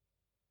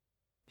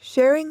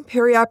Sharing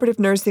Perioperative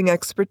Nursing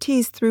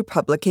Expertise Through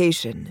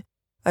Publication,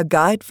 A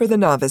Guide for the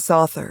Novice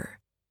Author,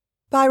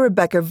 by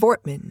Rebecca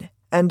Vortman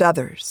and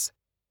others.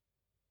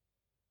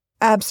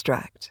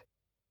 Abstract.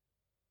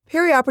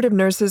 Perioperative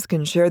nurses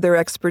can share their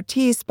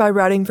expertise by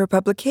writing for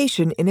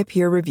publication in a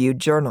peer-reviewed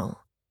journal.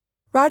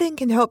 Writing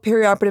can help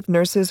perioperative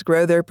nurses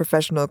grow their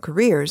professional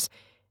careers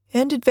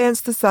and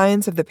advance the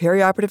science of the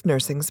perioperative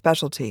nursing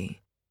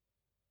specialty.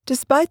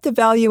 Despite the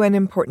value and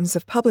importance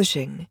of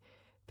publishing,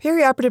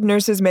 perioperative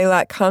nurses may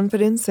lack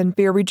confidence and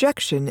fear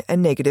rejection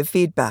and negative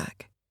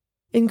feedback.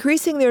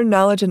 Increasing their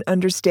knowledge and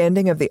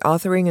understanding of the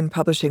authoring and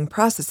publishing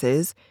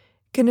processes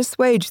can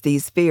assuage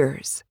these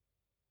fears.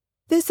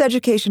 This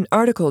education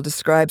article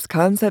describes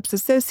concepts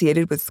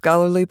associated with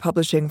scholarly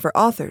publishing for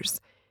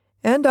authors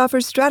and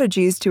offers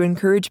strategies to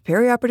encourage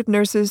perioperative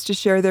nurses to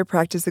share their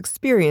practice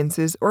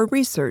experiences or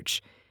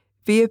research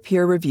via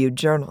peer-reviewed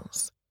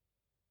journals.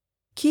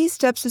 Key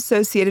steps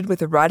associated with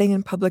the writing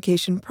and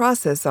publication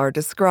process are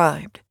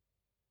described.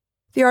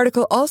 The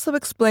article also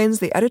explains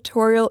the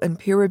editorial and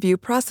peer review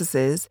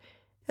processes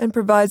and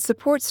provides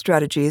support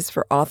strategies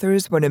for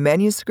authors when a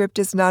manuscript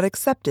is not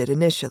accepted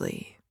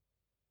initially.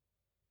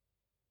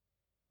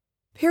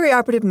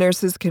 Perioperative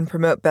nurses can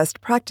promote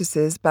best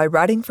practices by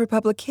writing for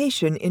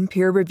publication in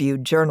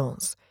peer-reviewed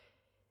journals.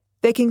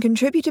 They can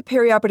contribute to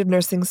perioperative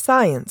nursing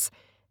science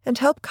and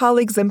help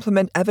colleagues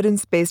implement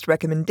evidence-based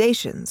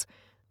recommendations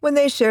when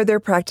they share their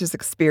practice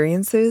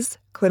experiences,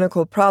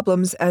 clinical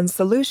problems, and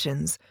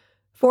solutions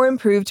for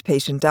improved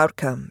patient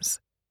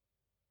outcomes.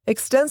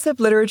 Extensive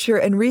literature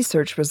and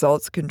research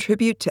results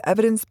contribute to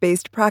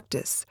evidence-based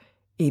practice,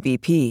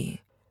 EBP.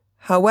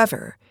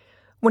 However,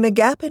 when a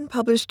gap in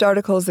published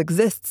articles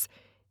exists,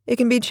 it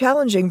can be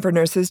challenging for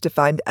nurses to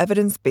find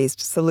evidence-based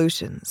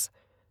solutions.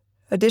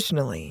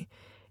 Additionally,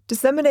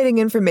 disseminating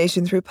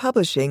information through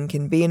publishing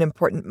can be an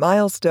important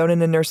milestone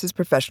in a nurse's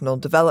professional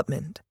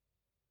development.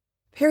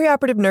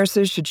 Perioperative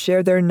nurses should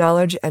share their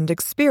knowledge and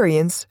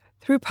experience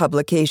through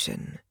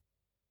publication.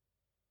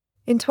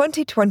 In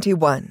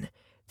 2021,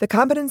 the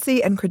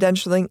Competency and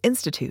Credentialing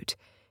Institute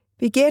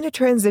began to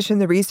transition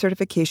the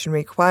recertification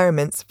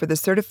requirements for the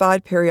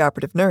Certified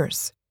Perioperative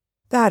Nurse,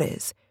 that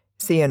is,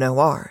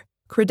 CNOR,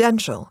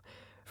 credential,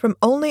 from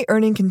only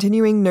earning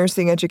continuing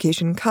nursing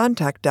education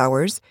contact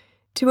hours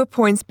to a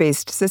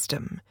points-based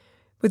system,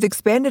 with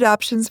expanded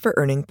options for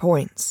earning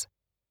points.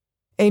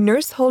 A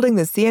nurse holding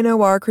the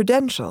CNOR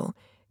credential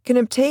can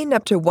obtain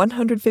up to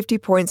 150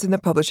 points in the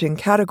publishing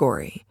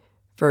category,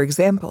 for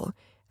example,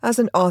 as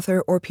an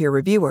author or peer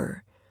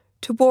reviewer,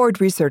 toward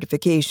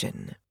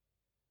recertification.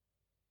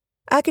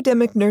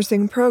 Academic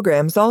nursing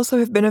programs also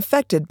have been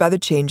affected by the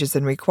changes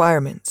in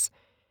requirements.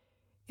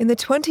 In the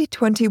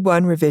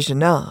 2021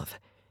 revision of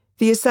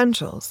The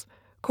Essentials,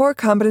 Core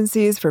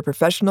Competencies for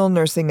Professional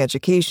Nursing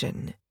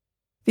Education,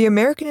 the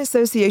American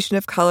Association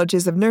of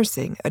Colleges of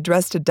Nursing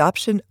addressed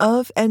adoption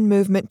of and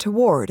movement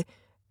toward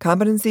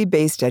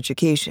competency-based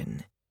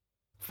education.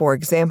 For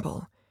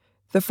example,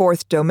 the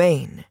fourth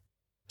domain,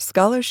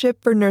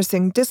 Scholarship for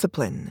Nursing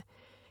Discipline,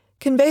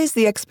 conveys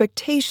the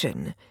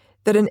expectation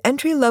that an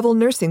entry-level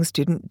nursing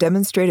student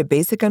demonstrate a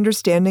basic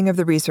understanding of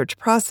the research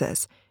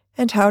process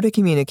and how to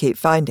communicate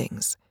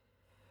findings.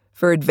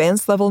 For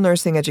advanced-level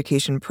nursing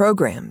education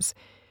programs,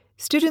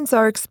 students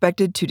are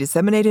expected to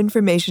disseminate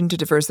information to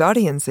diverse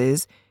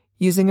audiences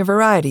using a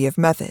variety of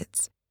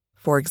methods,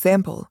 for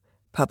example,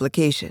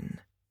 publication.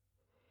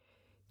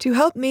 To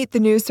help meet the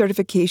new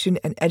certification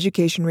and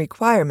education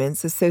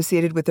requirements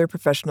associated with their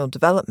professional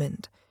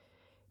development,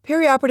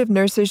 perioperative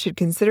nurses should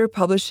consider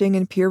publishing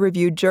in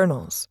peer-reviewed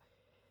journals.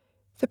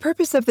 The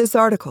purpose of this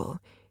article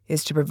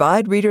is to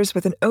provide readers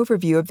with an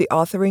overview of the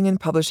authoring and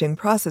publishing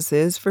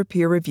processes for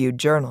peer-reviewed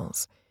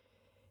journals.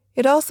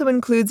 It also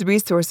includes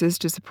resources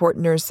to support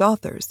nurse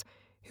authors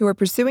who are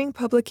pursuing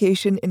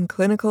publication in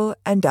clinical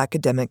and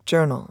academic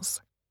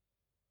journals.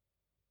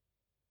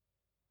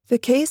 The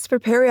case for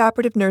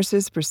perioperative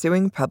nurses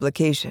pursuing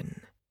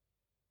publication.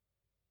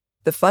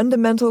 The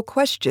fundamental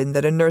question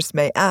that a nurse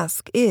may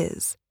ask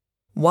is,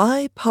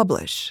 why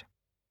publish?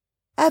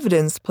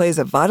 Evidence plays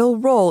a vital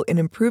role in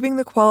improving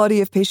the quality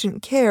of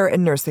patient care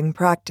and nursing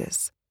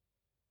practice.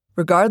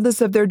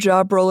 Regardless of their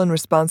job role and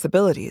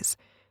responsibilities,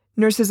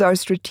 nurses are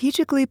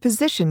strategically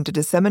positioned to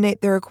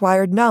disseminate their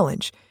acquired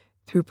knowledge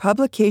through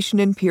publication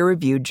in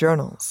peer-reviewed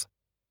journals.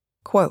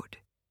 Quote,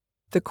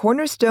 "The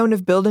cornerstone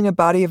of building a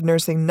body of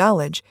nursing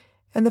knowledge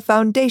and the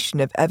foundation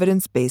of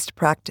evidence-based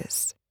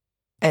practice."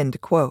 End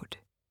quote.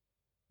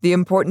 The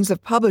importance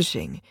of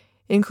publishing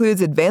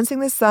includes advancing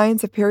the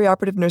science of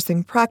perioperative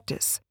nursing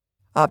practice,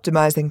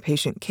 optimizing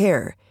patient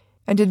care,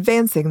 and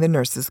advancing the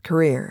nurse's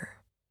career.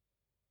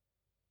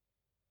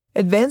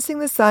 Advancing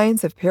the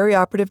science of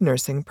perioperative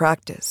nursing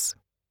practice.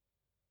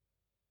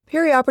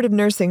 Perioperative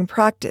nursing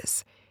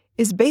practice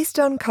is based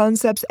on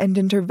concepts and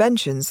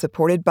interventions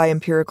supported by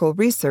empirical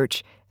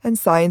research and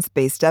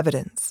science-based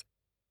evidence.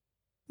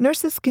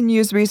 Nurses can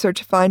use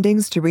research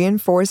findings to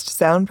reinforce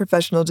sound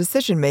professional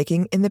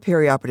decision-making in the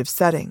perioperative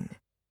setting.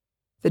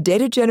 The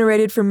data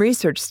generated from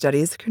research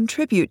studies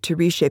contribute to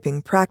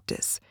reshaping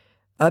practice,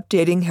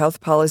 updating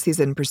health policies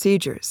and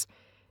procedures,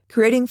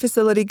 creating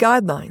facility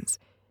guidelines,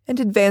 and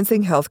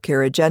advancing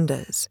healthcare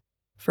agendas,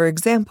 for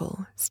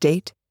example,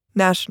 state,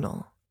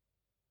 national.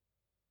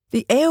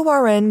 The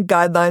AORN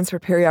Guidelines for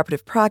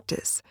Perioperative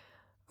Practice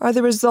are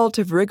the result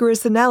of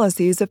rigorous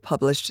analyses of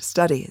published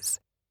studies.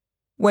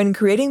 When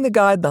creating the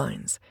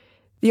guidelines,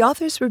 the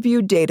authors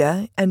review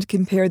data and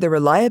compare the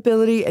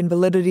reliability and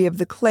validity of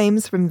the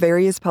claims from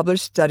various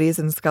published studies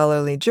in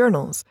scholarly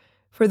journals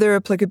for their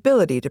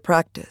applicability to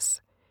practice.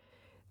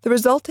 The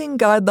resulting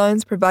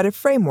guidelines provide a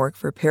framework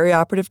for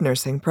perioperative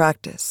nursing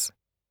practice.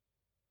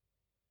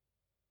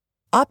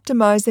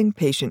 Optimizing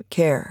patient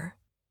care.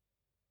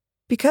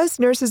 Because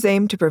nurses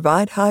aim to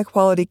provide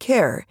high-quality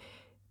care,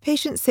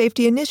 patient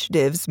safety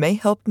initiatives may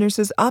help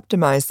nurses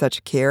optimize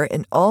such care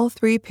in all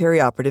 3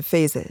 perioperative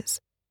phases.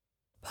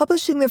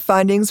 Publishing the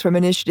findings from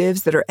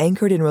initiatives that are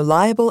anchored in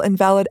reliable and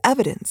valid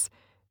evidence,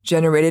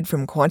 generated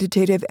from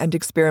quantitative and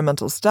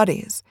experimental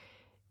studies,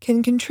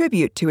 can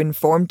contribute to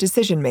informed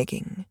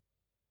decision-making.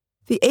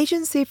 The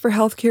Agency for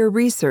Healthcare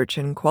Research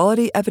and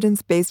Quality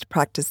Evidence-Based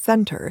Practice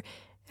Center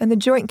and the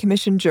Joint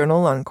Commission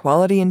Journal on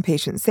Quality and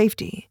Patient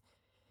Safety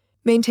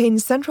maintain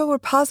central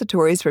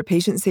repositories for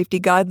patient safety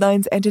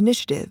guidelines and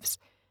initiatives,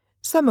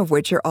 some of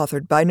which are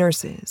authored by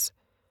nurses.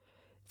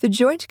 The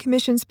Joint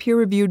Commission's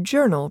peer-reviewed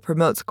journal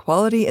promotes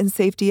quality and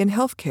safety in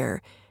healthcare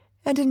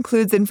and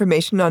includes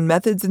information on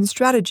methods and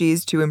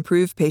strategies to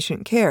improve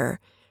patient care,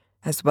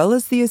 as well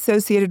as the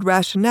associated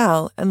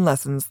rationale and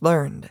lessons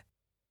learned.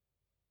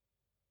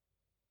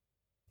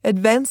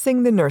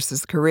 Advancing the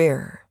nurse's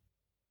career.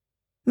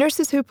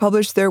 Nurses who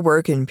publish their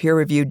work in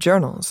peer-reviewed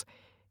journals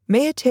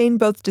may attain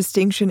both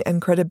distinction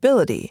and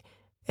credibility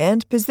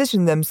and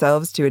position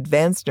themselves to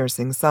advance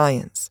nursing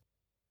science.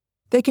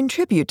 They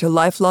contribute to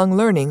lifelong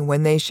learning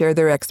when they share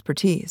their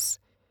expertise.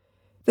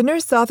 The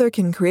nurse author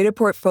can create a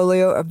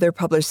portfolio of their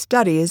published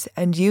studies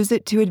and use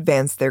it to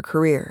advance their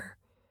career.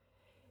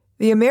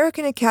 The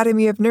American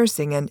Academy of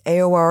Nursing and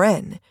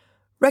AORN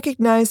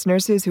recognize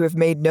nurses who have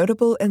made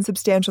notable and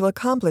substantial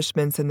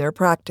accomplishments in their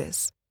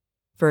practice,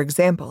 for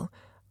example,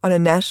 on a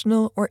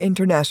national or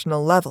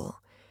international level,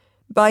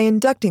 by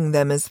inducting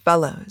them as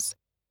fellows.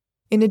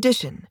 In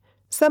addition,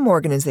 some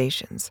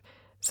organizations,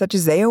 such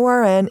as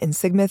AORN and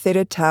Sigma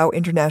Theta Tau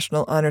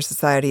International Honor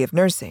Society of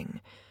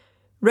Nursing,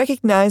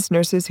 recognize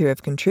nurses who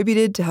have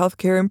contributed to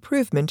healthcare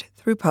improvement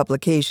through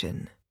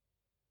publication.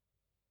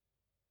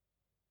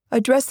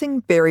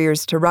 Addressing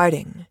barriers to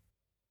writing.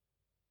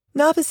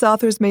 Novice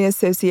authors may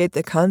associate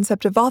the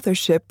concept of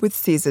authorship with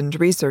seasoned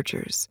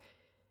researchers.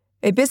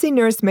 A busy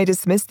nurse may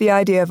dismiss the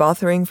idea of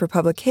authoring for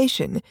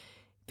publication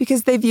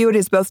because they view it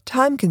as both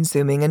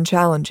time-consuming and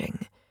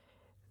challenging.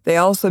 They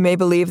also may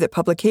believe that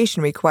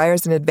publication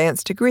requires an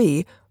advanced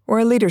degree or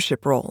a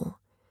leadership role.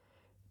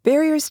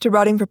 Barriers to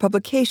writing for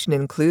publication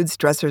include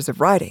stressors of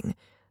writing,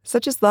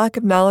 such as lack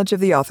of knowledge of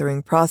the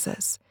authoring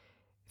process,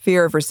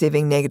 fear of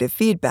receiving negative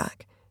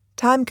feedback,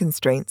 time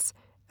constraints,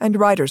 and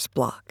writer's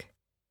block.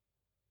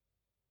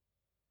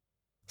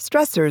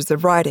 Stressors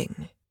of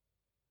writing.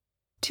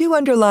 2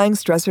 underlying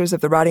stressors of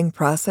the writing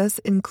process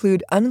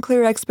include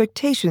unclear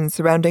expectations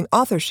surrounding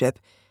authorship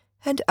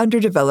and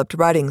underdeveloped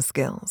writing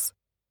skills.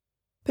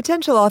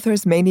 Potential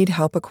authors may need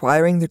help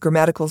acquiring the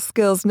grammatical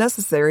skills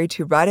necessary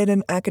to write at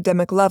an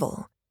academic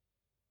level.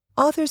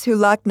 Authors who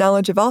lack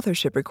knowledge of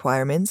authorship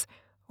requirements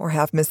or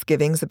have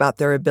misgivings about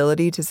their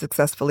ability to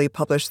successfully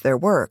publish their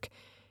work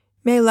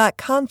may lack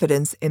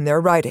confidence in their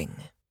writing.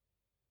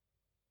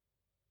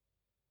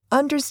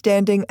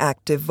 Understanding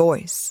active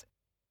voice.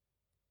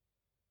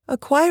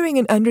 Acquiring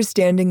an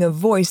understanding of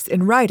voice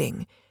in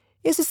writing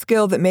is a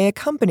skill that may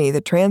accompany the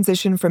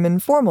transition from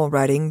informal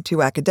writing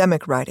to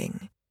academic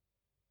writing.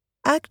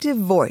 Active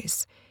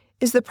voice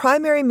is the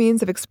primary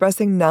means of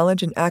expressing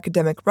knowledge in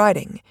academic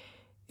writing.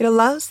 It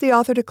allows the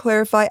author to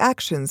clarify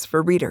actions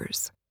for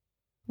readers.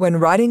 When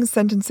writing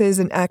sentences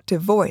in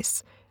active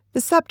voice,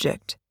 the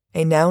subject,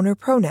 a noun or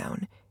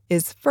pronoun,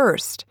 is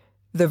first,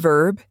 the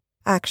verb,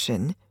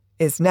 action,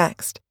 is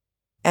next,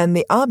 and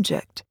the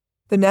object,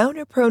 the noun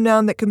or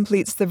pronoun that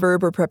completes the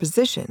verb or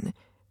preposition,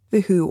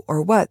 the who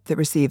or what that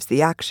receives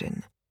the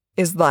action,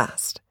 is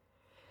last.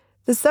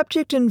 The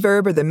subject and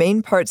verb are the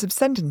main parts of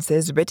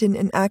sentences written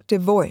in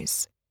active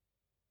voice.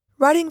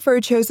 Writing for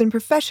a chosen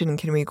profession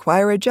can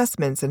require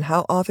adjustments in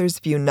how authors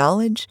view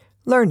knowledge,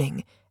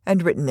 learning,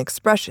 and written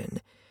expression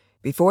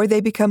before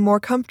they become more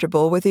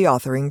comfortable with the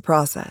authoring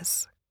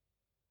process.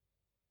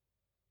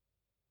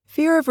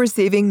 Fear of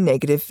receiving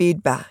negative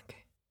feedback.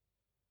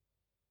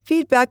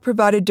 Feedback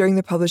provided during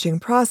the publishing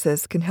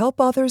process can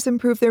help authors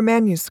improve their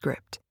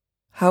manuscript.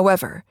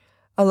 However,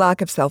 a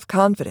lack of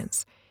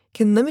self-confidence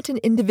can limit an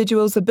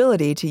individual's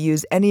ability to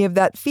use any of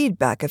that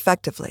feedback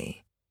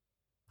effectively.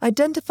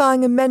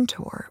 Identifying a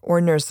mentor or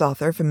nurse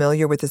author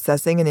familiar with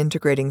assessing and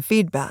integrating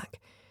feedback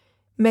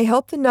may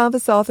help the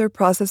novice author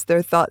process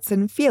their thoughts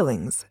and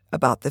feelings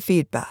about the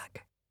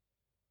feedback.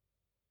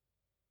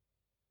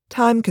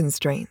 Time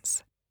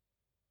constraints.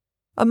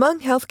 Among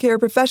healthcare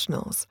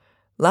professionals,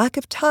 lack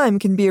of time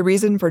can be a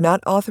reason for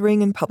not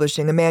authoring and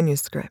publishing a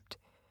manuscript.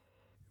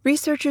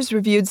 Researchers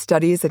reviewed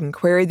studies and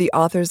queried the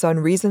authors on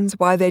reasons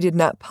why they did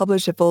not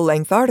publish a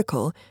full-length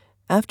article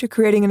after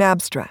creating an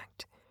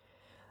abstract.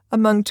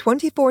 Among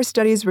 24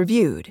 studies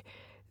reviewed,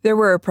 there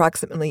were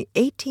approximately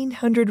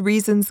 1,800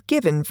 reasons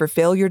given for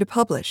failure to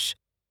publish.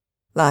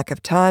 Lack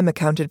of time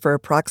accounted for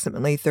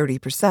approximately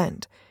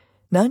 30%,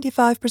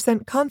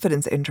 95%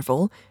 confidence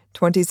interval,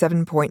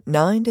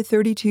 27.9 to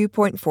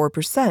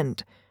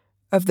 32.4%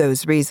 of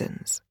those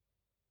reasons.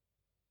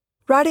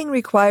 Writing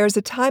requires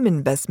a time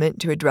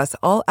investment to address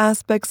all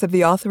aspects of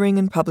the authoring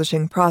and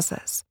publishing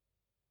process.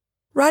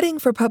 Writing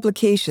for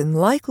publication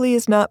likely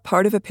is not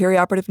part of a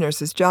perioperative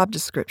nurse's job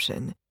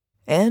description,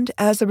 and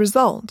as a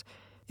result,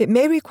 it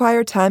may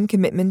require time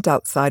commitment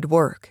outside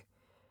work.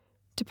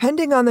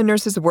 Depending on the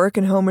nurse's work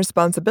and home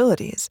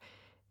responsibilities,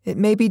 it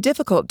may be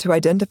difficult to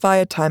identify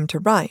a time to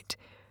write,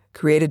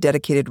 create a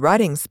dedicated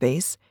writing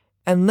space,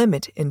 and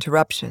limit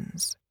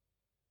interruptions.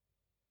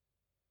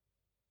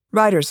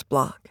 Writer's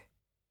block.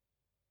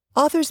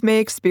 Authors may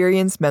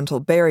experience mental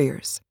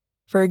barriers,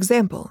 for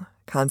example,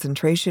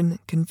 concentration,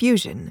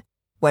 confusion,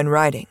 when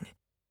writing.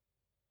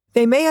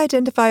 They may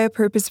identify a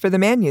purpose for the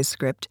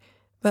manuscript,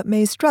 but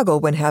may struggle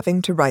when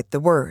having to write the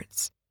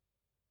words.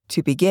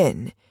 To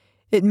begin,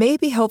 it may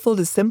be helpful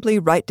to simply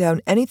write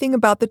down anything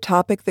about the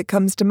topic that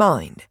comes to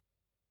mind.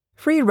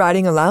 Free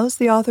writing allows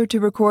the author to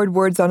record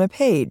words on a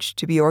page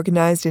to be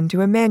organized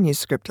into a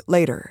manuscript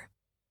later.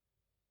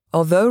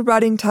 Although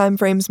writing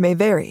timeframes may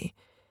vary,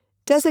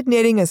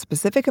 designating a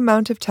specific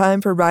amount of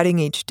time for writing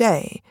each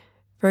day,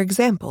 for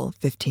example,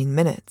 15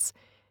 minutes,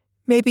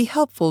 may be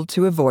helpful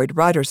to avoid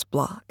writer's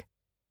block.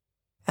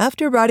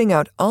 After writing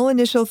out all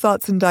initial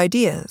thoughts and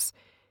ideas,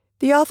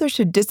 the author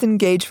should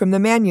disengage from the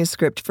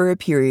manuscript for a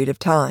period of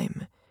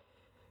time.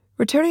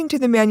 Returning to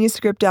the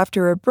manuscript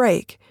after a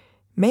break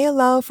may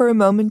allow for a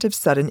moment of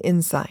sudden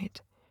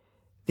insight.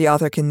 The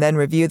author can then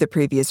review the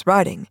previous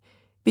writing,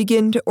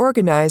 begin to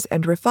organize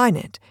and refine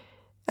it,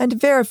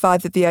 and verify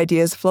that the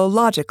ideas flow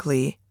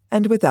logically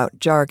and without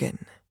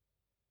jargon.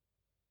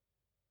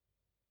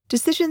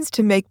 Decisions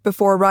to make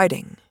before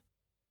writing.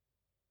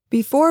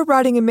 Before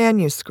writing a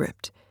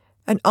manuscript,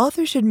 an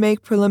author should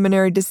make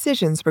preliminary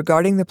decisions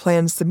regarding the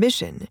planned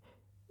submission,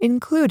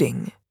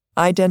 including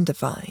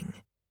identifying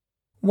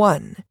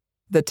 1.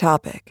 The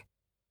topic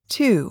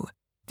 2.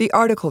 The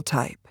article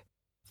type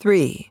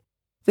 3.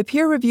 The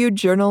peer-reviewed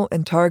journal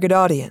and target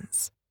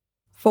audience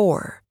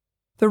 4.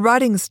 The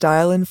writing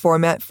style and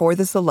format for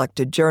the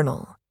selected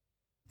journal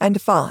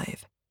and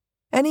 5.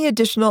 Any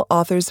additional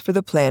authors for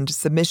the planned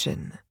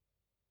submission.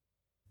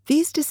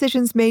 These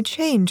decisions may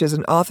change as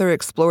an author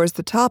explores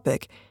the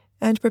topic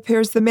and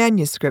prepares the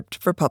manuscript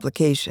for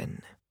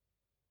publication.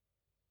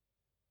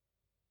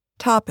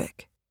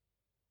 Topic.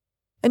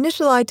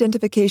 Initial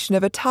identification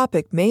of a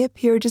topic may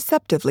appear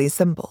deceptively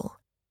simple.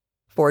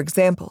 For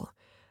example,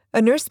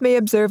 a nurse may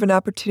observe an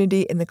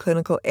opportunity in the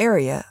clinical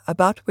area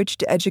about which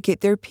to educate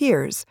their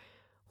peers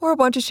or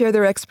want to share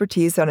their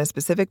expertise on a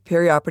specific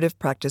perioperative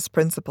practice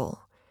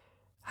principle.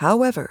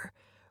 However,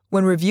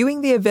 when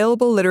reviewing the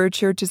available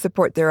literature to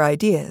support their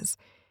ideas,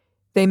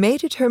 they may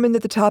determine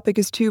that the topic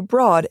is too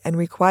broad and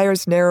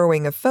requires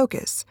narrowing of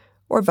focus,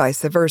 or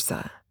vice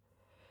versa.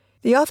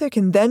 The author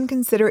can then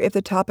consider if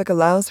the topic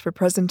allows for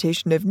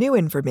presentation of new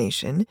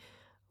information,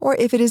 or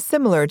if it is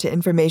similar to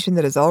information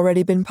that has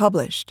already been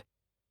published.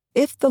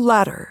 If the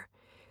latter,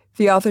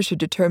 the author should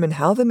determine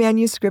how the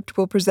manuscript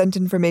will present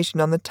information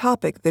on the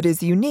topic that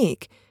is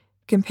unique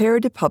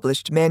compared to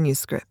published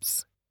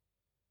manuscripts.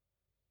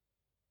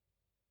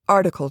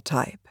 Article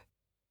type.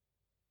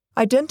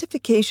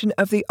 Identification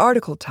of the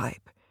article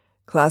type,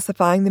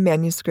 classifying the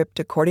manuscript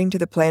according to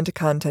the planned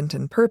content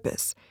and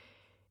purpose,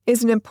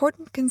 is an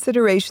important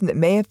consideration that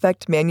may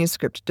affect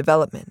manuscript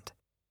development.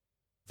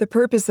 The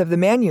purpose of the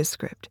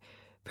manuscript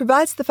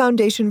provides the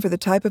foundation for the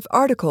type of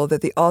article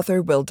that the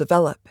author will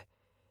develop.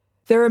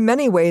 There are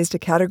many ways to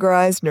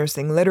categorize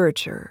nursing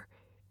literature,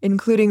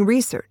 including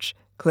research,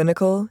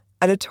 clinical,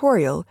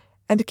 editorial,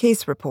 and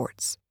case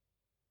reports.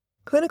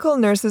 Clinical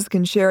nurses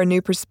can share a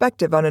new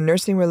perspective on a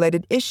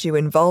nursing-related issue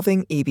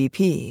involving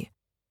EBP,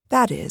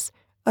 that is,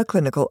 a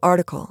clinical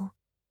article.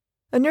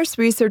 A nurse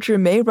researcher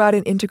may write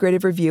an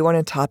integrative review on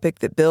a topic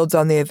that builds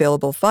on the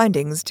available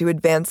findings to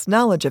advance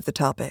knowledge of the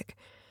topic,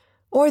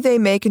 or they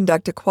may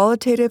conduct a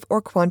qualitative or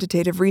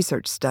quantitative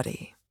research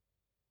study.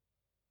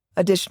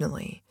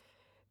 Additionally,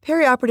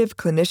 perioperative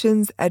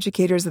clinicians,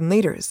 educators, and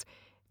leaders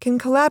can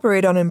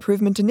collaborate on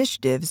improvement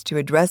initiatives to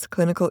address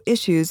clinical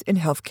issues in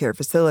healthcare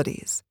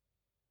facilities.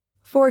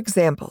 For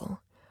example,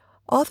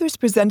 authors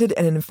presented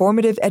an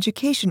informative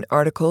education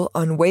article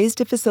on ways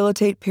to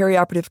facilitate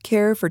perioperative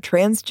care for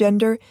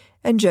transgender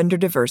and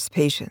gender-diverse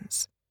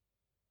patients.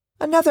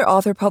 Another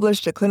author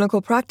published a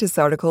clinical practice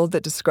article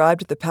that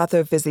described the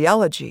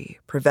pathophysiology,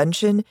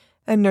 prevention,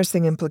 and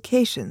nursing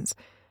implications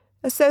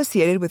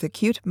associated with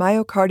acute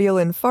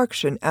myocardial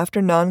infarction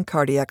after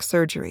non-cardiac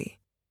surgery.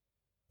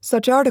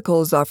 Such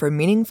articles offer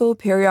meaningful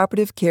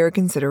perioperative care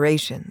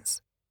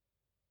considerations.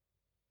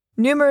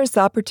 Numerous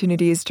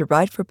opportunities to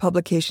write for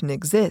publication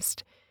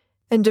exist,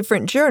 and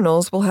different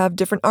journals will have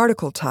different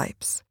article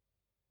types.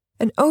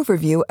 An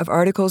overview of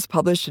articles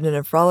published in a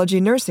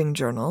nephrology nursing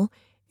journal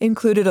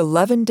included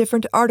 11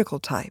 different article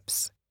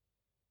types.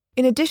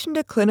 In addition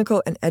to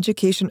clinical and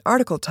education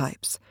article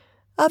types,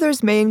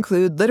 others may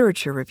include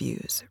literature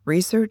reviews,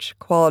 research,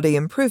 quality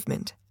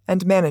improvement,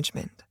 and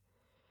management.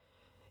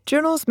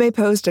 Journals may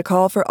post a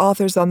call for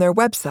authors on their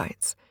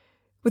websites,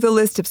 with a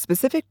list of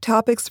specific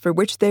topics for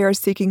which they are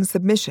seeking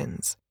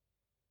submissions.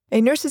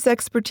 A nurse's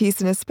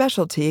expertise in a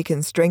specialty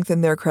can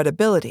strengthen their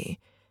credibility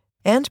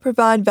and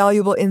provide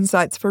valuable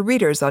insights for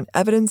readers on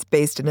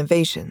evidence-based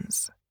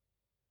innovations.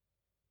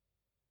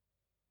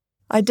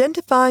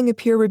 Identifying a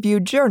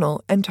peer-reviewed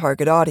journal and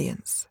target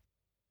audience.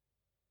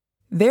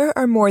 There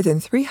are more than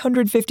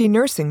 350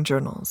 nursing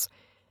journals,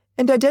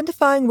 and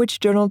identifying which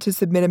journal to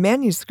submit a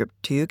manuscript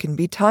to can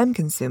be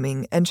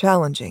time-consuming and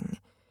challenging.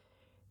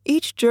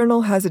 Each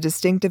journal has a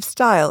distinctive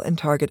style and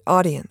target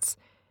audience,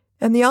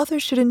 and the author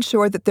should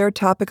ensure that their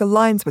topic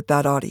aligns with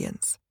that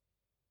audience.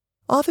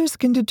 Authors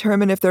can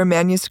determine if their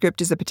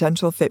manuscript is a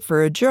potential fit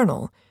for a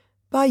journal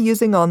by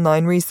using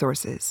online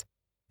resources,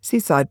 see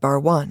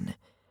Sidebar 1,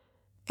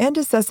 and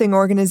assessing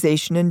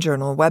organization and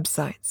journal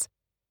websites,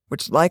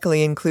 which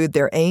likely include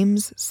their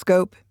aims,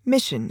 scope,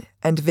 mission,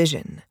 and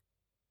vision.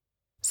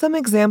 Some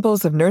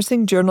examples of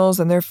nursing journals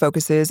and their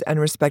focuses and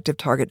respective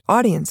target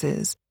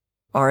audiences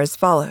are as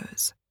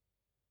follows.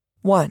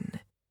 1.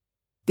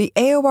 The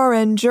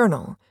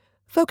AORNJournal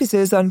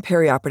focuses on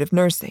perioperative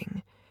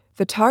nursing.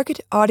 The target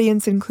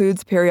audience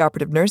includes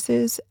perioperative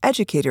nurses,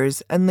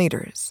 educators, and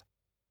leaders.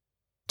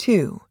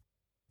 2.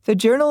 The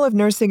Journal of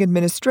Nursing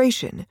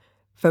Administration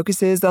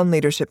focuses on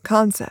leadership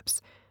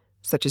concepts,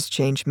 such as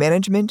change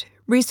management,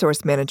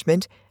 resource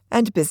management,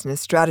 and business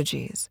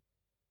strategies.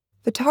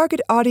 The target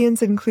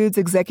audience includes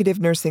executive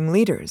nursing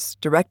leaders,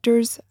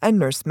 directors, and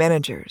nurse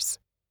managers.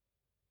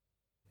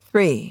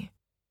 3.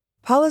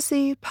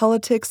 Policy,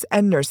 Politics,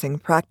 and Nursing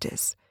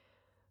Practice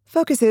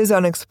focuses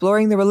on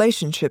exploring the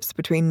relationships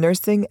between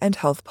nursing and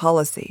health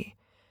policy.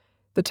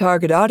 The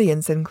target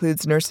audience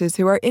includes nurses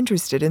who are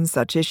interested in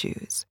such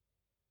issues.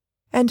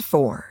 And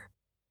 4.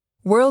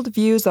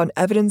 Worldviews on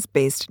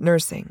Evidence-Based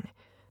Nursing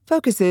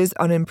focuses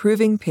on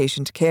improving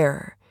patient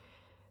care.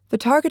 The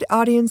target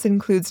audience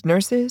includes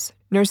nurses,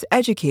 nurse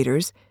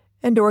educators,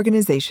 and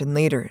organization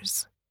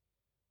leaders.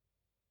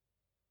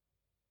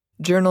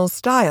 Journal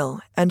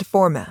style and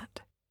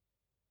format.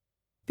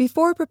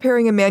 Before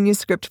preparing a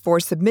manuscript for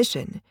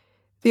submission,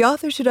 the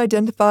author should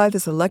identify the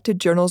selected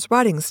journal's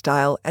writing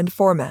style and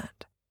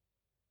format.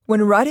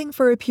 When writing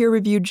for a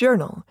peer-reviewed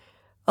journal,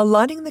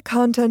 aligning the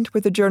content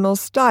with the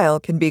journal's style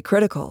can be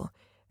critical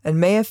and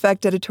may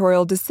affect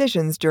editorial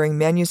decisions during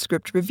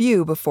manuscript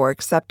review before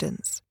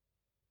acceptance.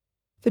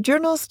 The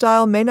journal's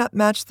style may not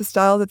match the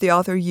style that the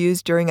author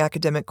used during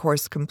academic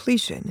course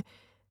completion,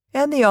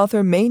 and the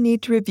author may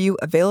need to review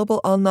available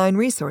online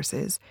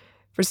resources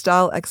for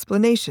style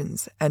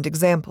explanations and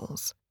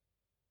examples.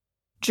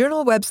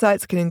 Journal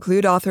websites can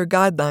include author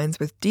guidelines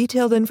with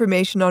detailed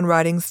information on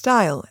writing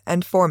style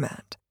and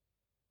format.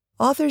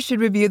 Authors should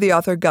review the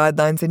author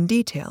guidelines in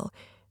detail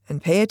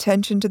and pay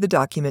attention to the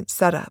document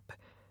setup.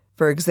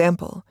 For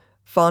example,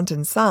 font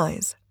and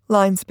size,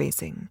 line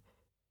spacing.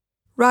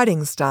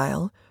 Writing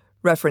style,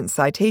 reference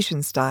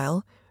citation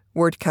style,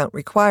 word count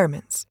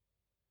requirements.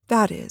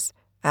 That is,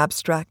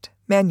 abstract,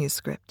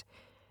 manuscript,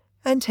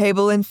 and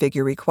table and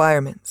figure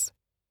requirements.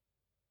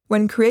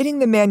 When creating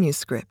the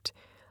manuscript,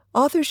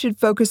 authors should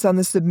focus on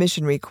the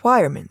submission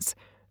requirements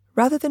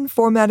rather than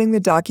formatting the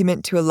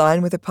document to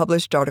align with a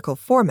published article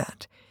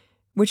format,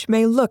 which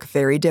may look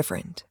very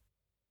different.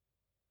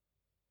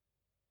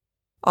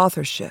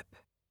 Authorship.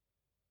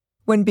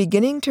 When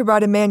beginning to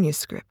write a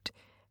manuscript,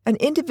 an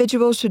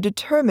individual should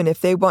determine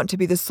if they want to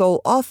be the sole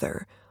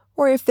author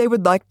or if they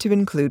would like to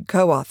include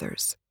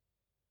co-authors.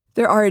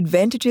 There are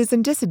advantages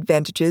and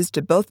disadvantages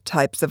to both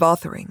types of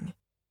authoring.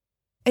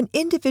 An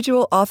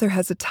individual author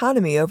has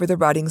autonomy over the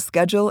writing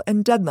schedule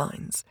and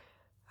deadlines.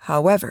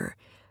 However,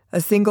 a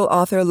single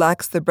author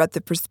lacks the breadth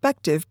of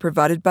perspective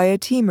provided by a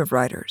team of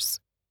writers.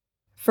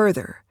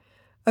 Further,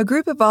 a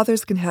group of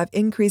authors can have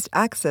increased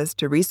access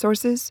to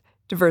resources,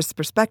 diverse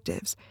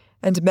perspectives,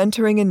 and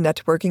mentoring and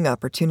networking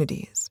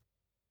opportunities.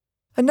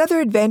 Another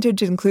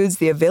advantage includes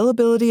the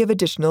availability of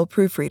additional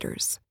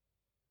proofreaders.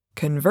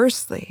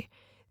 Conversely,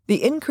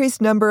 the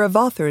increased number of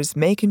authors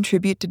may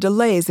contribute to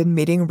delays in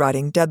meeting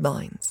writing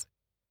deadlines.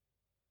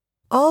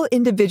 All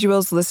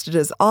individuals listed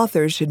as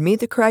authors should meet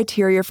the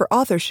criteria for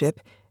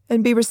authorship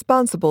and be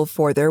responsible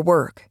for their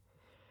work.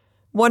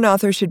 One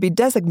author should be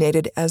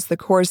designated as the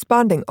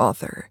corresponding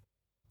author.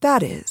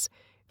 That is,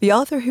 the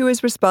author who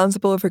is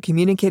responsible for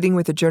communicating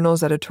with the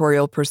journal's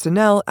editorial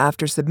personnel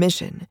after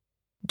submission,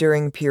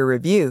 during peer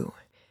review,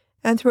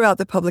 and throughout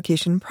the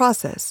publication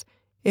process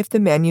if the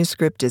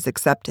manuscript is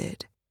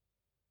accepted.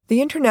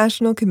 The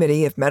International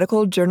Committee of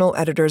Medical Journal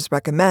Editors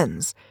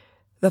recommends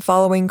the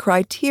following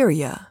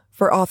criteria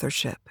for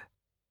authorship.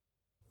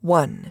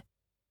 1.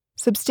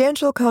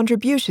 Substantial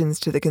contributions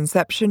to the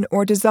conception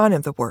or design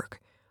of the work,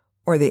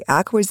 or the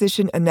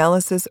acquisition,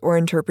 analysis, or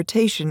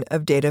interpretation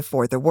of data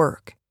for the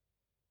work.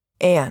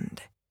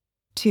 And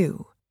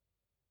 2.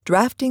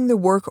 Drafting the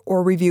work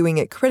or reviewing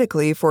it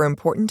critically for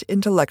important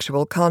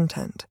intellectual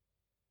content.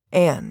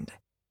 And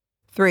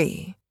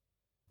 3.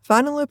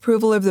 Final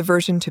approval of the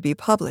version to be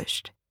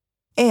published.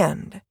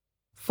 And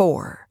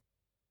 4.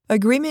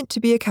 Agreement to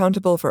be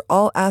accountable for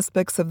all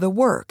aspects of the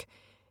work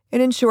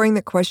and ensuring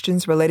that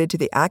questions related to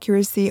the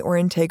accuracy or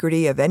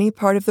integrity of any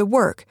part of the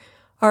work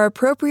are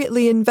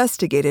appropriately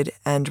investigated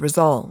and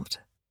resolved.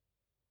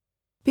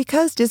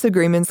 Because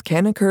disagreements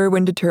can occur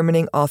when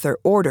determining author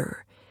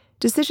order,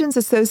 decisions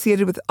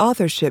associated with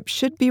authorship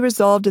should be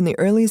resolved in the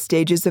early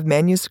stages of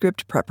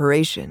manuscript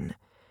preparation.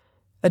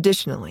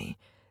 Additionally,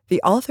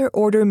 the author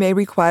order may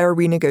require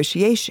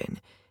renegotiation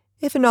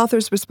if an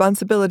author's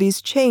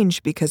responsibilities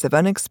change because of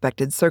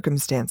unexpected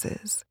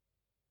circumstances.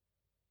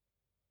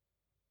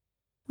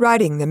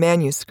 Writing the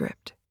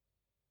manuscript.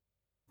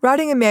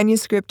 Writing a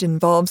manuscript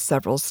involves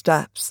several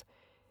steps.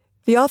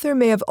 The author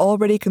may have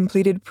already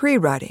completed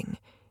pre-writing,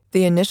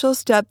 the initial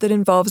step that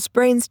involves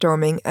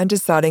brainstorming and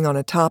deciding on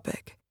a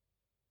topic.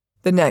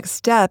 The next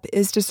step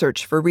is to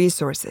search for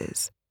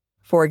resources.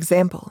 For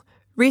example,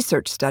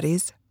 research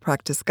studies,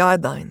 practice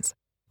guidelines,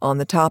 on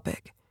the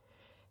topic.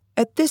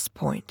 At this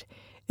point,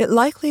 it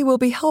likely will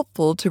be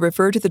helpful to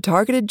refer to the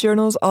targeted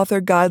journal's author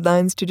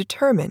guidelines to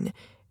determine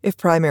if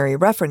primary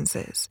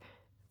references,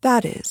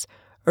 that is,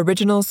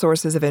 original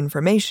sources of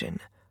information,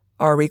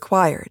 are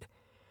required,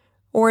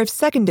 or if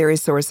secondary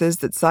sources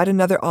that cite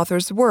another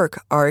author's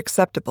work are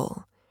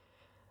acceptable.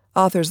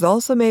 Authors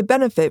also may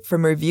benefit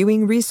from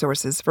reviewing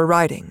resources for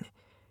writing.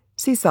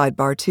 See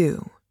Sidebar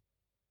 2.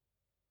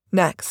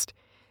 Next,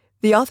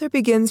 the author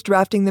begins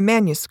drafting the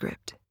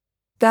manuscript,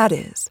 that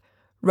is,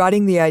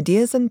 writing the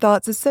ideas and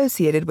thoughts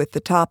associated with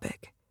the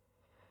topic.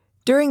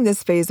 During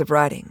this phase of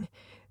writing,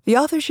 the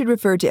author should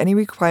refer to any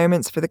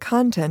requirements for the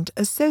content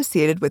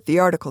associated with the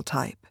article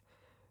type.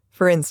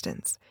 For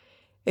instance,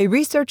 a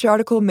research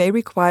article may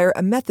require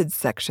a methods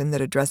section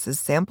that addresses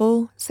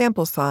sample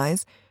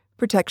size,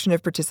 protection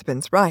of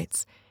participants'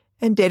 rights,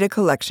 and data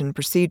collection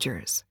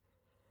procedures.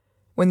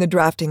 When the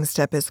drafting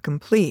step is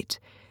complete,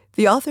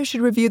 the author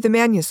should review the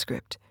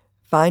manuscript,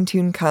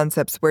 fine-tune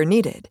concepts where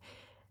needed,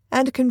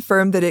 and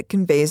confirm that it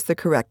conveys the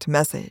correct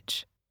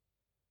message.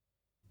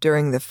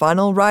 During the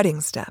final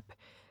writing step,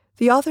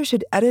 the author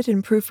should edit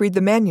and proofread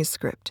the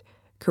manuscript,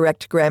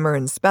 correct grammar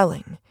and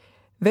spelling,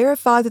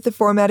 verify that the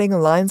formatting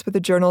aligns with the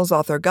journal's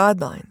author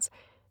guidelines,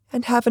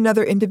 and have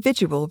another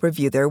individual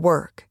review their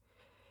work.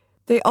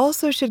 They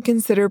also should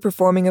consider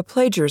performing a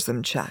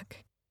plagiarism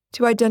check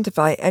to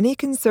identify any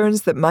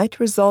concerns that might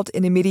result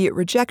in immediate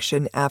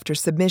rejection after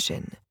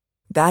submission,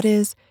 that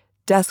is,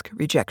 desk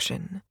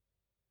rejection.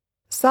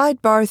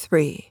 Sidebar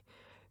 3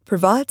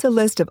 provides a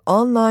list of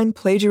online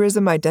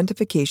plagiarism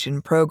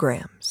identification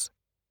programs.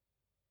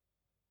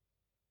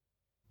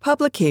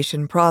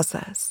 Publication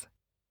process.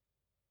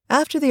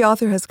 After the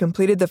author has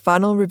completed the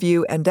final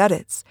review and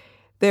edits,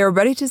 they are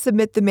ready to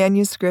submit the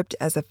manuscript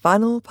as a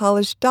final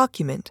polished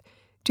document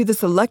to the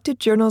selected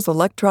journal's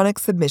electronic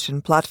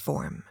submission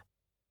platform.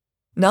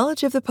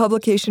 Knowledge of the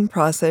publication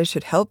process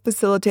should help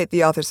facilitate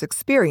the author's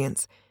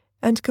experience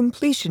and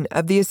completion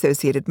of the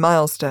associated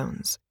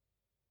milestones.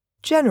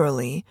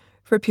 Generally,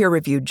 for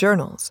peer-reviewed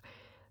journals,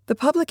 the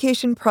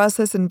publication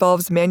process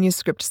involves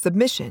manuscript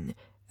submission,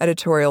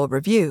 editorial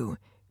review,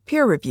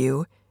 peer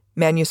review,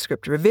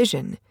 manuscript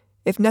revision,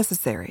 if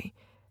necessary,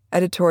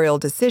 editorial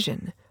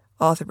decision,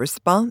 author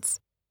response,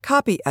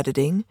 copy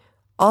editing,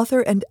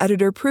 author and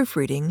editor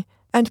proofreading,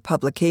 and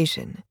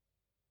publication.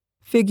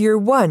 Figure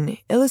 1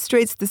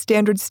 illustrates the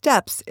standard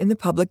steps in the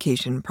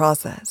publication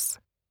process.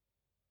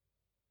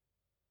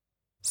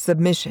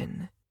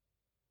 Submission.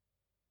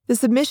 The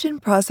submission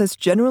process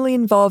generally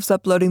involves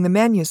uploading the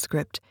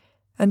manuscript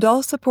and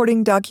all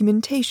supporting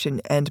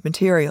documentation and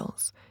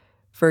materials.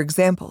 For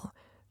example,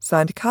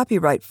 signed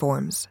copyright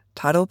forms,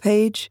 title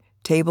page,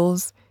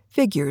 tables,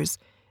 figures,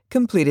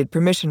 completed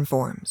permission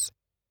forms,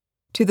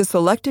 to the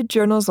selected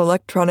journal's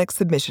electronic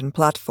submission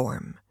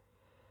platform.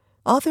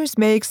 Authors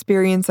may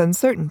experience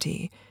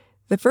uncertainty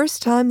the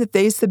first time that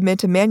they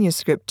submit a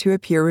manuscript to a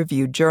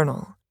peer-reviewed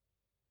journal.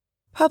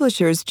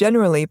 Publishers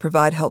generally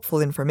provide helpful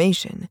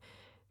information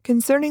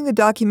concerning the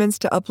documents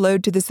to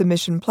upload to the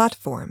submission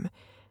platform,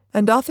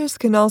 and authors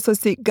can also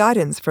seek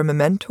guidance from a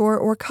mentor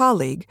or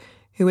colleague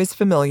who is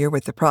familiar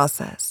with the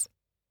process.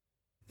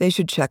 They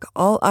should check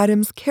all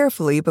items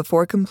carefully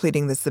before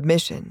completing the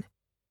submission.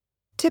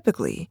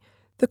 Typically,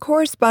 the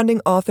corresponding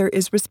author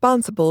is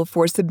responsible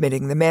for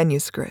submitting the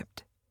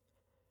manuscript.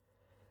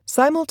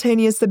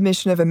 Simultaneous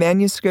submission of a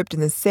manuscript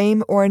in the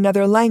same or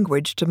another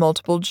language to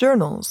multiple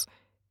journals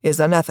is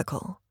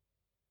unethical.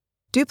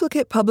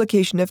 Duplicate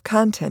publication of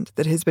content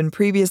that has been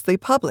previously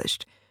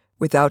published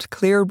without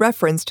clear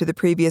reference to the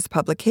previous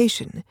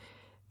publication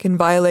can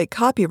violate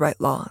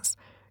copyright laws,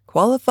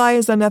 qualify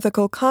as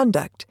unethical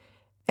conduct,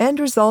 and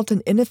result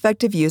in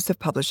ineffective use of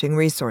publishing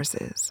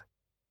resources.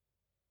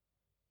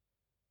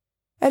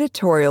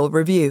 Editorial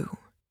review.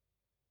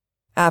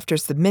 After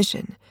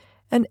submission,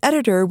 An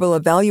editor will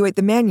evaluate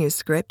the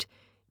manuscript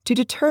to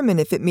determine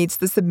if it meets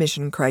the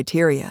submission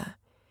criteria.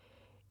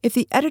 If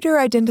the editor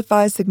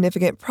identifies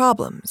significant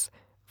problems,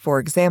 for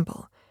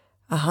example,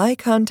 a high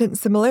content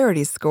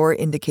similarity score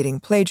indicating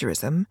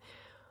plagiarism,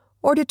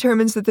 or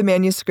determines that the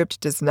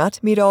manuscript does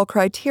not meet all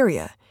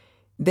criteria,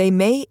 they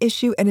may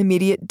issue an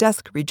immediate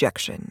desk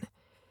rejection.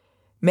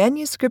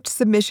 Manuscript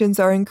submissions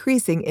are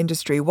increasing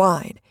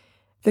industry-wide.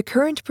 The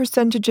current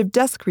percentage of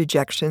desk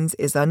rejections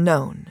is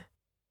unknown.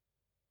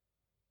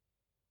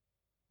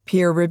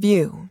 Peer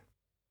review.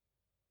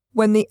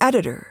 When the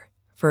editor,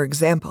 for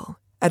example,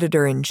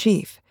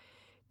 editor-in-chief,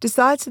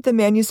 decides that the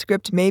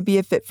manuscript may be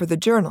a fit for the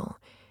journal,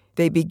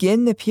 they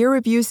begin the peer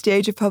review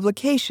stage of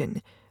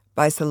publication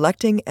by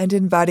selecting and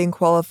inviting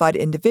qualified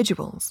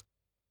individuals,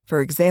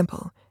 for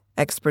example,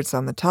 experts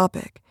on the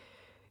topic,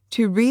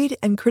 to read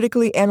and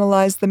critically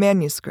analyze the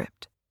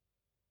manuscript.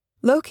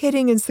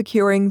 Locating and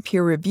securing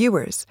peer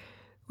reviewers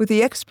with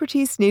the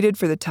expertise needed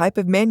for the type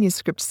of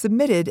manuscript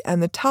submitted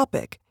and the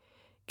topic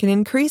can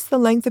increase the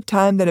length of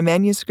time that a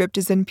manuscript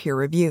is in peer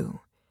review.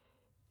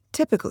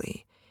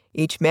 Typically,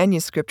 each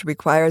manuscript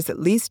requires at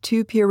least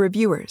 2 peer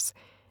reviewers,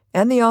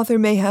 and the author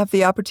may have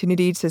the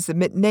opportunity to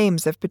submit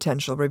names of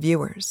potential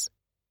reviewers.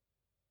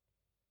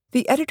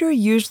 The editor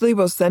usually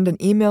will send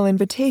an email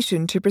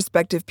invitation to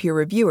prospective peer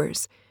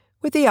reviewers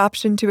with the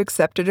option to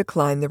accept or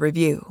decline the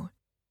review.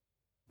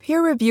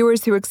 Peer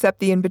reviewers who accept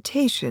the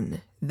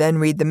invitation then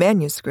read the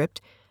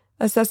manuscript,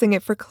 assessing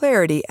it for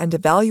clarity and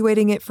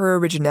evaluating it for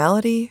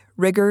originality,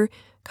 rigor,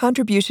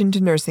 contribution to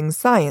nursing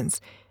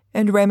science,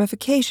 and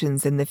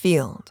ramifications in the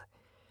field.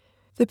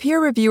 The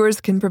peer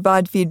reviewers can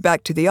provide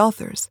feedback to the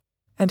authors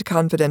and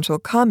confidential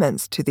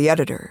comments to the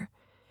editor.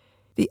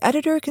 The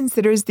editor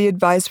considers the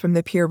advice from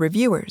the peer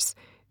reviewers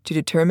to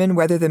determine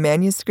whether the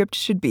manuscript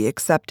should be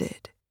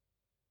accepted.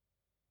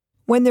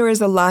 When there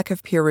is a lack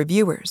of peer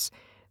reviewers,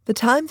 the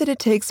time that it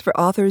takes for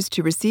authors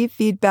to receive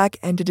feedback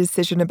and a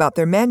decision about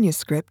their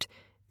manuscript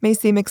may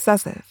seem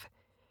excessive.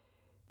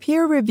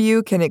 Peer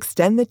review can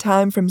extend the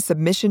time from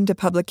submission to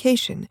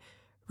publication,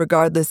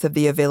 regardless of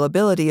the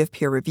availability of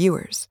peer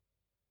reviewers.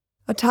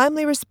 A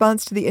timely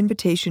response to the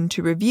invitation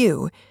to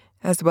review,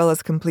 as well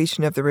as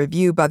completion of the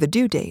review by the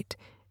due date,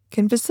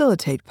 can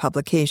facilitate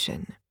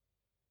publication.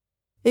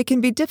 It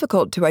can be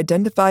difficult to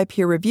identify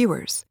peer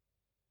reviewers.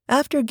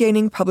 After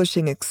gaining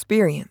publishing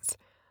experience,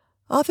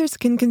 authors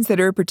can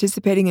consider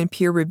participating in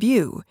peer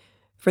review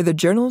for the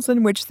journals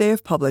in which they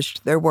have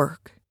published their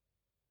work.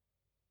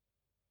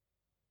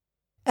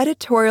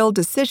 Editorial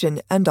decision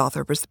and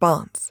author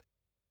response.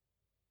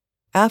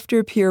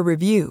 After peer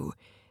review,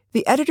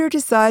 the editor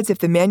decides if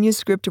the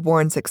manuscript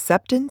warrants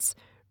acceptance,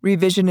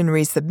 revision and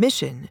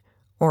resubmission,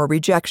 or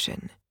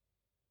rejection.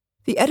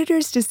 The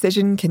editor's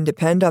decision can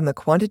depend on the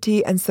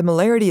quantity and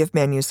similarity of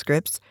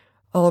manuscripts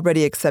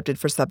already accepted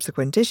for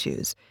subsequent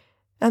issues,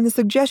 and the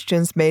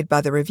suggestions made by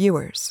the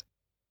reviewers.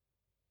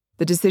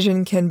 The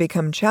decision can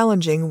become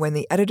challenging when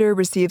the editor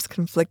receives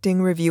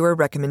conflicting reviewer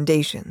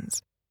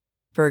recommendations.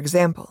 For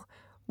example,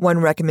 one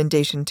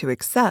recommendation to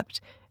accept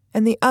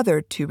and the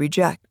other to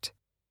reject.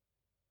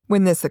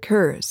 When this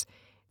occurs,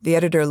 the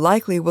editor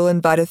likely will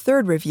invite a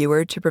third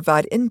reviewer to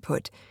provide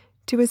input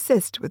to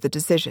assist with the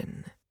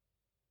decision.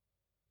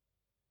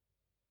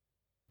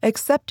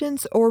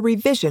 Acceptance or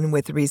revision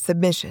with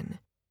resubmission.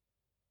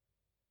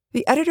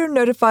 The editor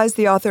notifies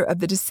the author of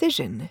the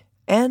decision,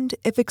 and,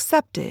 if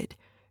accepted,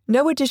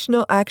 no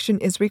additional action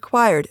is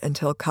required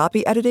until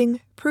copy editing,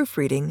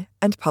 proofreading,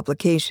 and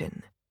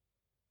publication.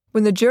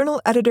 When the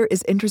journal editor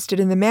is interested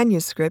in the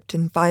manuscript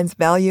and finds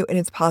value in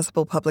its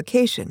possible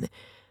publication,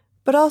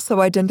 but also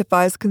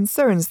identifies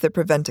concerns that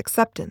prevent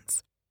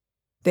acceptance,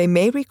 they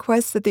may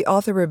request that the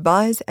author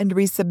revise and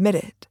resubmit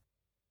it.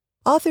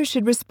 Authors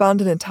should respond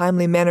in a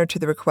timely manner to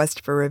the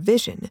request for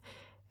revision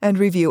and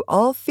review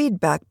all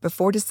feedback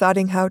before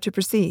deciding how to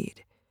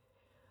proceed.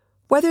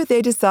 Whether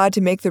they decide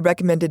to make the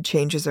recommended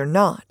changes or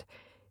not,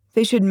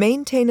 they should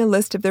maintain a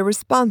list of their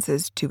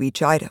responses to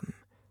each item.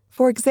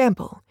 For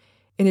example,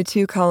 in a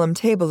 2-column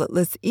table it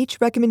lists each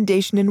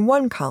recommendation in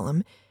one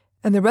column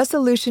and the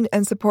resolution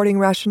and supporting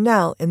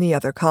rationale in the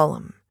other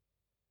column.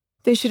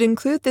 They should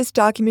include this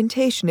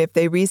documentation if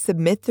they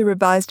resubmit the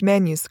revised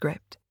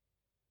manuscript.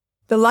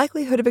 The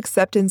likelihood of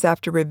acceptance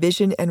after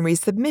revision and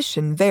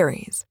resubmission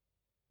varies,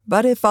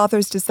 but if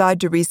authors decide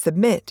to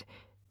resubmit,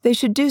 they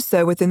should do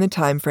so within the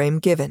time frame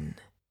given.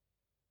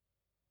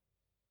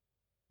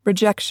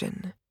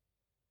 Rejection.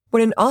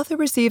 When an author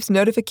receives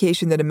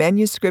notification that a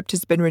manuscript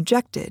has been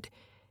rejected,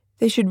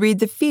 they should read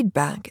the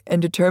feedback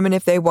and determine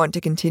if they want to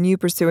continue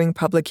pursuing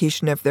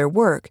publication of their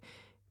work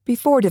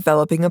before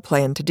developing a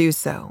plan to do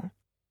so.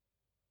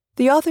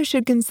 The author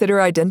should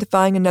consider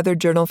identifying another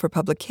journal for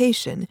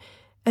publication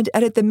and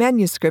edit the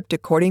manuscript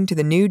according to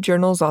the new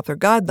journal's author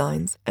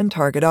guidelines and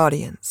target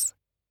audience.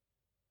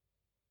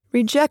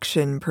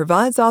 Rejection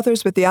provides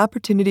authors with the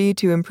opportunity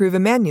to improve a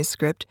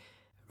manuscript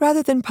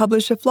rather than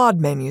publish a flawed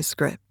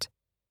manuscript.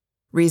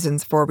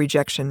 Reasons for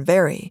rejection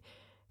vary,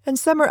 and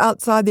some are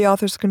outside the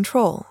author's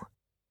control.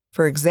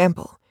 For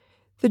example,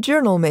 The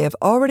journal may have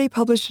already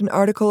published an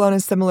article on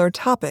a similar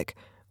topic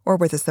or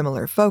with a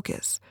similar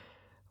focus,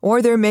 or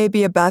there may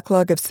be a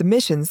backlog of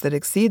submissions that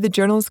exceed the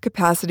journal's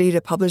capacity to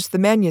publish the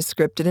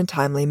manuscript in a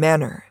timely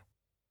manner.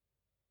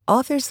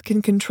 Authors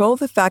can control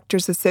the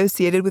factors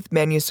associated with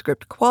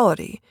manuscript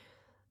quality,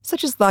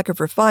 such as lack of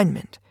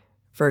refinement,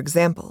 for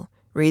example,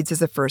 reads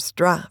as a first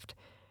draft,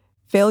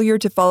 failure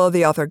to follow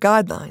the author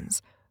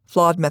guidelines,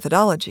 flawed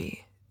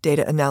methodology,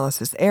 data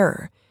analysis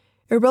error,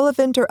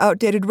 irrelevant or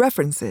outdated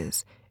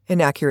references,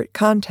 inaccurate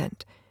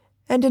content,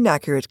 and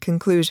inaccurate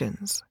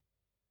conclusions.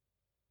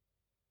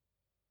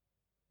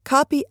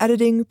 Copy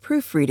editing,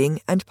 proofreading,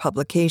 and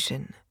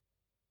publication.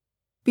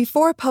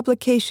 Before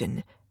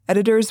publication,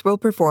 editors will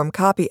perform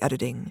copy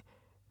editing.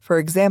 For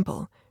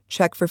example,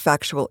 check for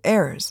factual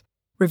errors,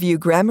 review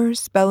grammar,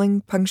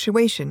 spelling,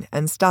 punctuation,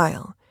 and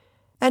style,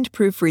 and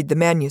proofread the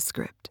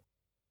manuscript.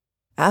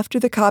 After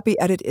the copy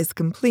edit is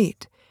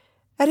complete,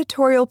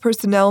 editorial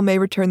personnel may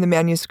return the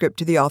manuscript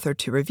to the author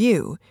to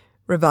review,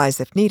 revise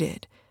if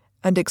needed,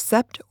 and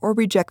accept or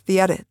reject the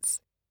edits.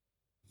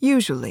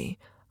 Usually,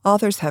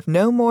 authors have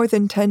no more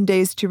than 10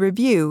 days to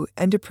review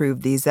and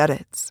approve these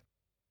edits.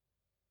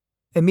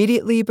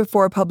 Immediately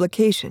before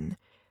publication,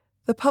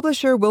 the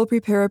publisher will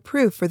prepare a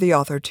proof for the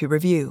author to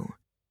review.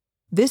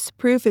 This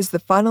proof is the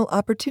final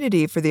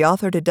opportunity for the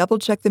author to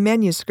double-check the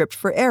manuscript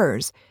for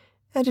errors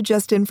and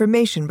adjust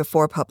information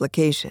before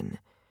publication.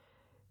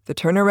 The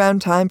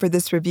turnaround time for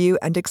this review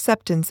and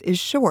acceptance is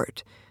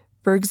short,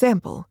 for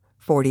example,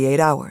 48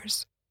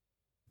 hours.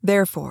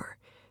 Therefore,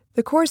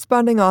 the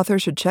corresponding author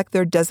should check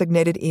their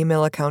designated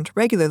email account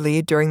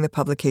regularly during the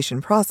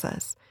publication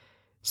process,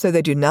 so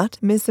they do not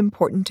miss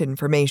important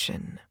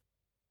information.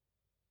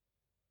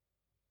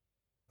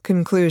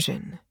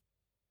 Conclusion.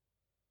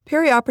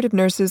 Perioperative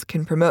nurses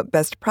can promote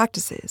best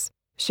practices,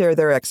 share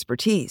their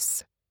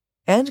expertise,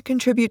 and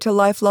contribute to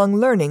lifelong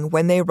learning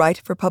when they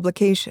write for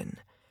publication.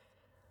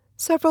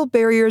 Several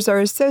barriers are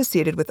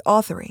associated with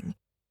authoring,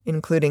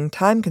 including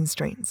time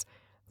constraints,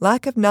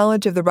 lack of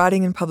knowledge of the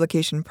writing and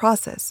publication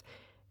process,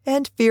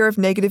 and fear of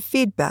negative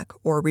feedback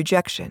or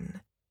rejection.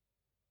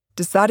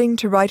 Deciding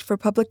to write for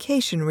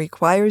publication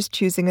requires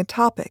choosing a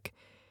topic,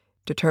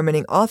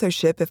 determining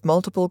authorship if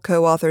multiple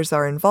co-authors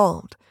are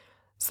involved,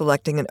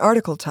 selecting an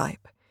article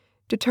type,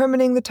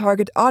 determining the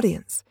target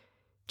audience,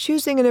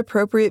 choosing an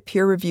appropriate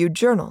peer-reviewed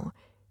journal,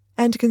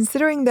 and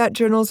considering that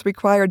journal's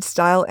required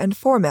style and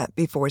format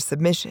before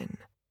submission.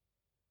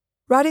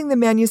 Writing the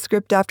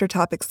manuscript after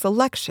topic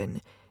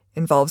selection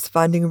involves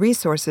finding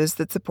resources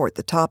that support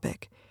the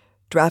topic,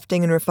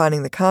 drafting and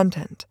refining the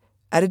content,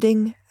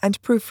 editing,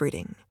 and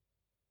proofreading.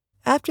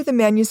 After the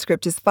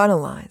manuscript is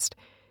finalized,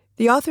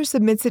 the author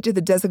submits it to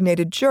the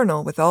designated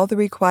journal with all the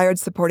required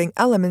supporting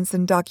elements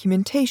and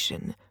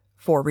documentation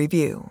for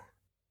review.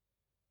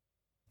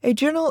 A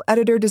journal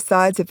editor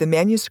decides if the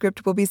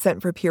manuscript will be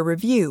sent for peer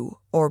review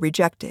or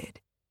rejected.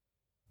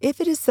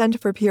 If it is sent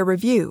for peer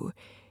review,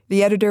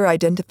 the editor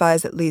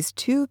identifies at least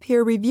 2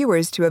 peer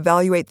reviewers to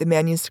evaluate the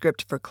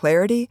manuscript for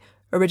clarity,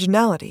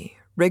 originality,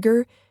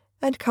 rigor,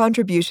 and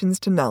contributions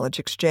to knowledge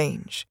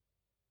exchange.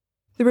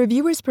 The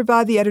reviewers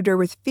provide the editor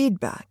with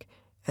feedback,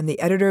 and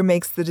the editor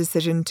makes the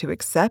decision to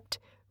accept,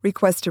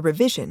 request a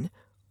revision,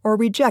 or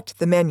reject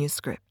the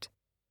manuscript.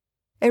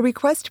 A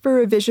request for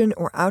revision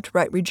or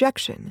outright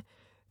rejection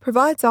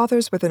provides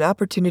authors with an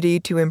opportunity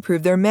to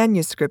improve their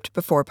manuscript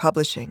before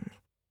publishing.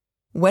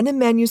 When a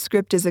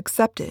manuscript is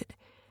accepted,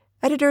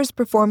 editors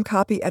perform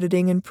copy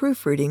editing and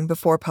proofreading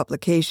before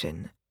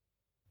publication.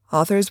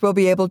 Authors will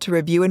be able to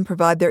review and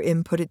provide their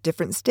input at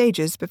different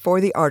stages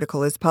before the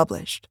article is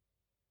published.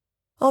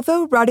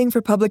 Although writing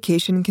for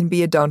publication can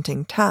be a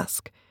daunting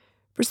task,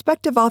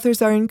 prospective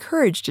authors are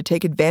encouraged to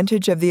take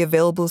advantage of the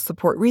available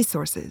support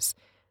resources,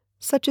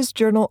 such as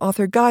journal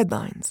author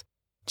guidelines,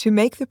 to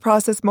make the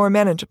process more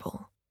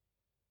manageable.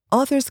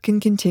 Authors can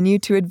continue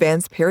to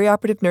advance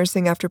perioperative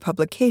nursing after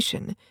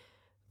publication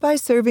by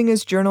serving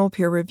as journal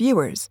peer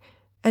reviewers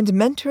and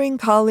mentoring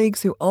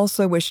colleagues who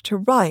also wish to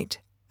write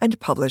and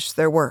publish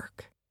their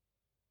work.